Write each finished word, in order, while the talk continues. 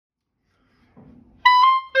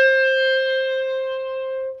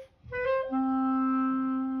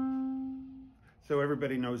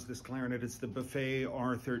everybody knows this clarinet. It's the Buffet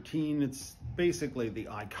R13. It's basically the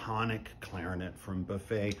iconic clarinet from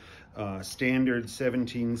Buffet. Standard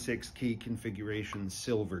 17/6 key configuration,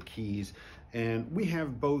 silver keys. And we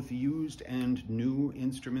have both used and new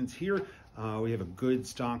instruments here. We have a good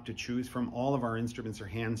stock to choose from. All of our instruments are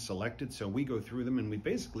hand selected, so we go through them and we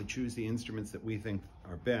basically choose the instruments that we think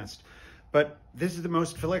are best. But this is the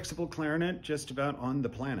most flexible clarinet just about on the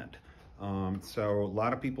planet. So a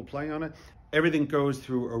lot of people play on it. Everything goes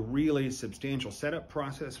through a really substantial setup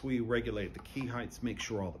process. We regulate the key heights, make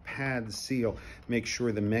sure all the pads seal, make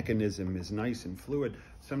sure the mechanism is nice and fluid.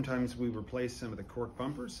 Sometimes we replace some of the cork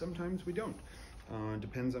bumpers, sometimes we don't.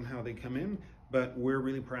 Depends on how they come in, but we're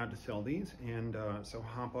really proud to sell these, and so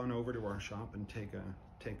hop on over to our shop and take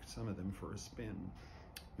some of them for a spin.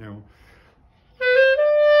 Now,